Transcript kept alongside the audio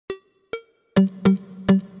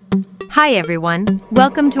Hi everyone,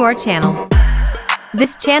 welcome to our channel.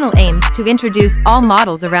 This channel aims to introduce all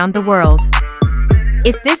models around the world.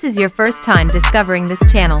 If this is your first time discovering this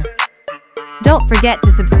channel, don't forget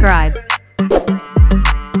to subscribe.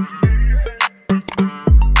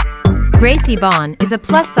 Gracie is a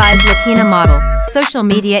plus-size Latina model, social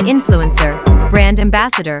media influencer, brand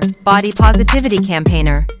ambassador, body positivity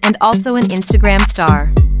campaigner, and also an Instagram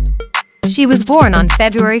star. She was born on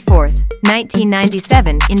February 4,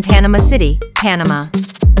 1997 in Panama City, Panama.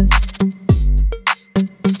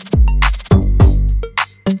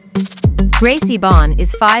 Gracie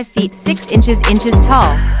is 5 feet 6 inches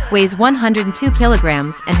tall, weighs 102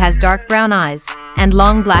 kilograms and has dark brown eyes and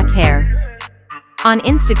long black hair. On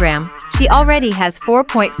Instagram, she already has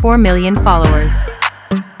 4.4 million followers.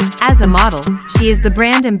 As a model, she is the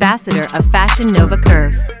brand ambassador of Fashion Nova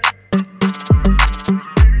Curve.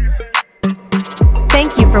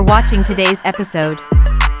 Thank you for watching today's episode.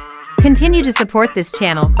 Continue to support this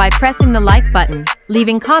channel by pressing the like button,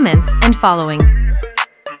 leaving comments, and following.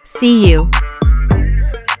 See you.